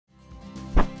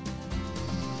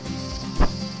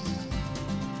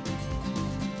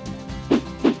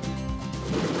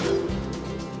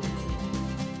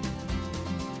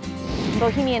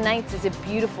Bohemian Nights is a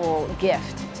beautiful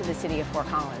gift to the city of Fort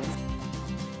Collins.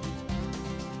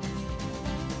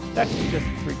 That's just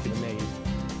freaking amazing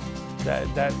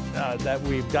that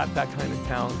we've got that kind of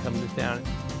talent coming to town.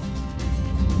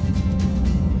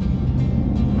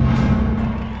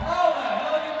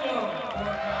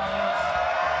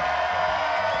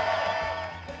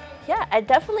 Yeah, I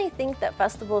definitely think that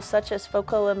festivals such as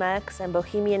FOCO MX and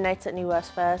Bohemian Nights at New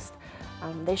West Fest,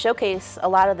 they showcase a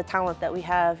lot of the talent that we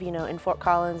have, you know, in Fort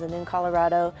Collins and in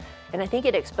Colorado, and I think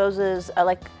it exposes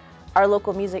like our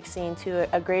local music scene to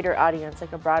a greater audience,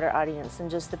 like a broader audience, and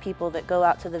just the people that go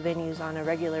out to the venues on a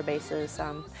regular basis.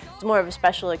 It's more of a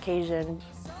special occasion.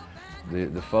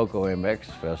 The FOCO MX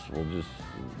festival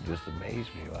just amazed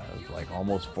me. It was like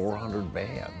almost 400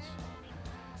 bands.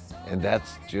 And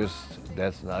that's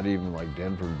not even like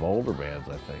Denver and Boulder bands,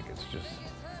 I think. It's just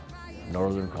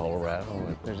northern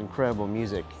Colorado. There's incredible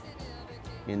music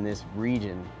in this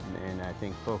region, and I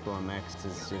think FOCO MX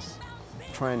is just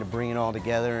trying to bring it all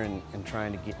together and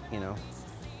trying to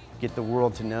get the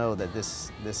world to know that this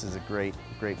is a great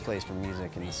place for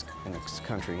music in this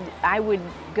country. I would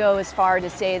go as far to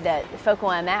say that FOCO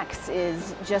MX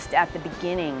is just at the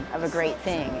beginning of a great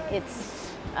thing. It's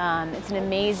an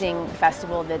amazing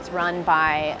festival that's run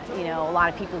by, you know, a lot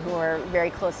of people who are very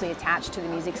closely attached to the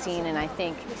music scene, and I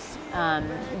think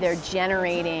they're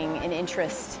generating an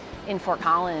interest in Fort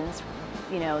Collins,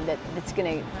 you know, that's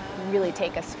going to really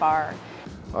take us far.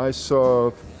 I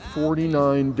saw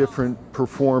 49 different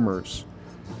performers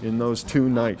in those 2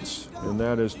 nights, and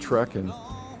that is trekking.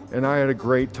 And I had a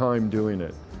great time doing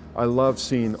it. I love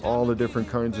seeing all the different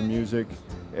kinds of music,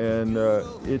 and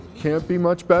it can't be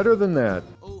much better than that.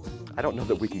 I don't know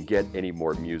that we can get any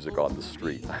more music on the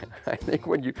street. I think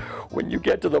when you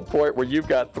get to the point where you've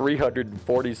got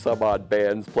 340 some odd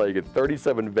bands playing at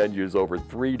 37 venues over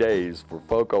 3 days for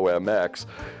FOCO MX,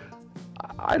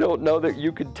 I don't know that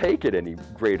you could take it any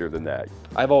greater than that.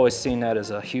 I've always seen that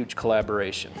as a huge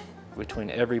collaboration between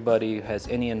everybody who has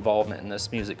any involvement in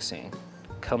this music scene.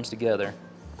 Comes together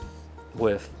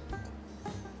with,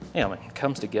 you know,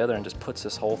 comes together and just puts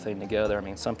this whole thing together. I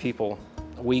mean, some people,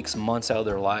 weeks, months out of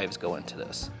their lives go into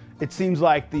this. It seems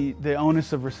like the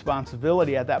onus of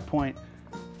responsibility at that point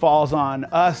falls on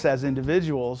us as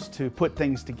individuals to put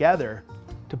things together,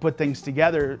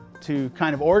 to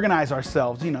kind of organize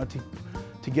ourselves, you know,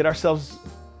 to get ourselves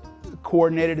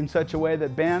coordinated in such a way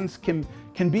that bands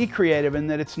can be creative and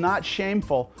that it's not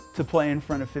shameful to play in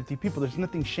front of 50 people. There's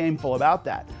nothing shameful about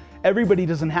that. Everybody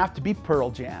doesn't have to be Pearl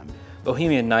Jam.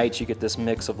 Bohemian Nights, you get this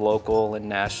mix of local and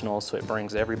national, so it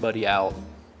brings everybody out,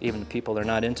 even the people that are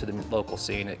not into the local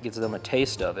scene. It gives them a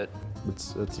taste of it.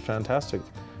 It's fantastic.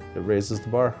 It raises the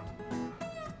bar.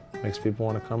 Makes people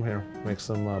want to come here. Makes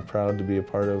them proud to be a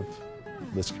part of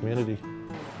this community.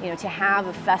 You know, to have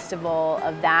a festival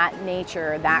of that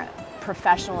nature, that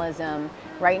professionalism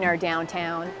right in our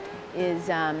downtown is,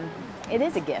 it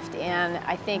is a gift, and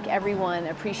I think everyone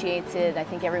appreciates it. I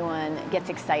think everyone gets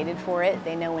excited for it.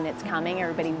 They know when it's coming.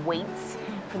 Everybody waits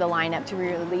for the lineup to be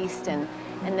released, and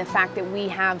the fact that we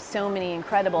have so many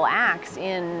incredible acts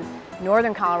in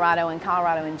northern Colorado and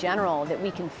Colorado in general, that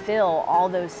we can fill all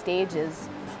those stages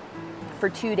for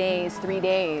 2 days, 3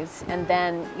 days, and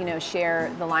then, you know,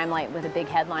 share the limelight with a big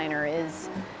headliner is,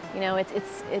 you know,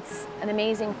 it's an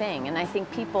amazing thing. And I think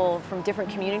people from different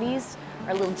communities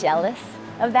are a little jealous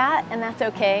of that, and that's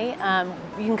okay.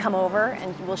 You can come over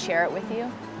and we'll share it with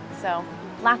you. So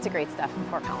lots of great stuff in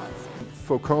Fort Collins.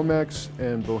 FOCO MX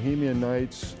and Bohemian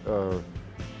Nights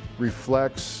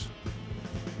reflects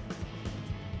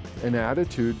an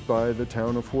attitude by the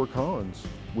town of Fort Collins,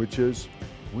 which is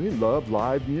we love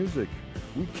live music.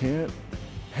 We can't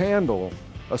handle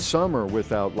a summer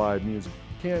without live music.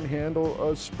 We can't handle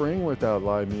a spring without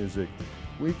live music.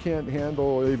 We can't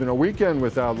handle even a weekend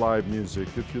without live music.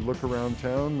 If you look around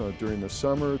town during the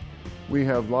summer, we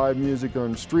have live music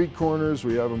on street corners.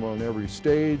 We have them on every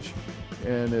stage.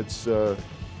 And it's,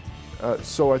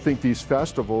 so I think these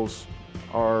festivals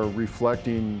are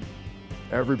reflecting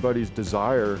everybody's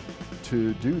desire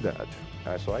to do that.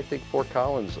 So I think Fort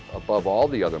Collins, above all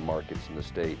the other markets in the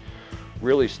state,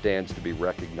 really stands to be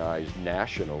recognized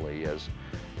nationally as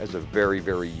a very,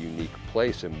 very unique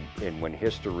place. And when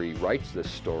history writes this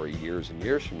story years and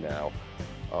years from now,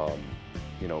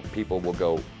 you know, people will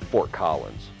go, Fort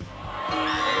Collins.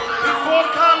 In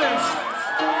Fort Collins,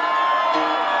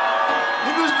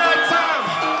 in this nighttime,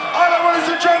 all I want is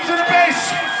the drums and the bass.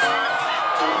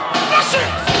 That's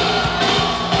it!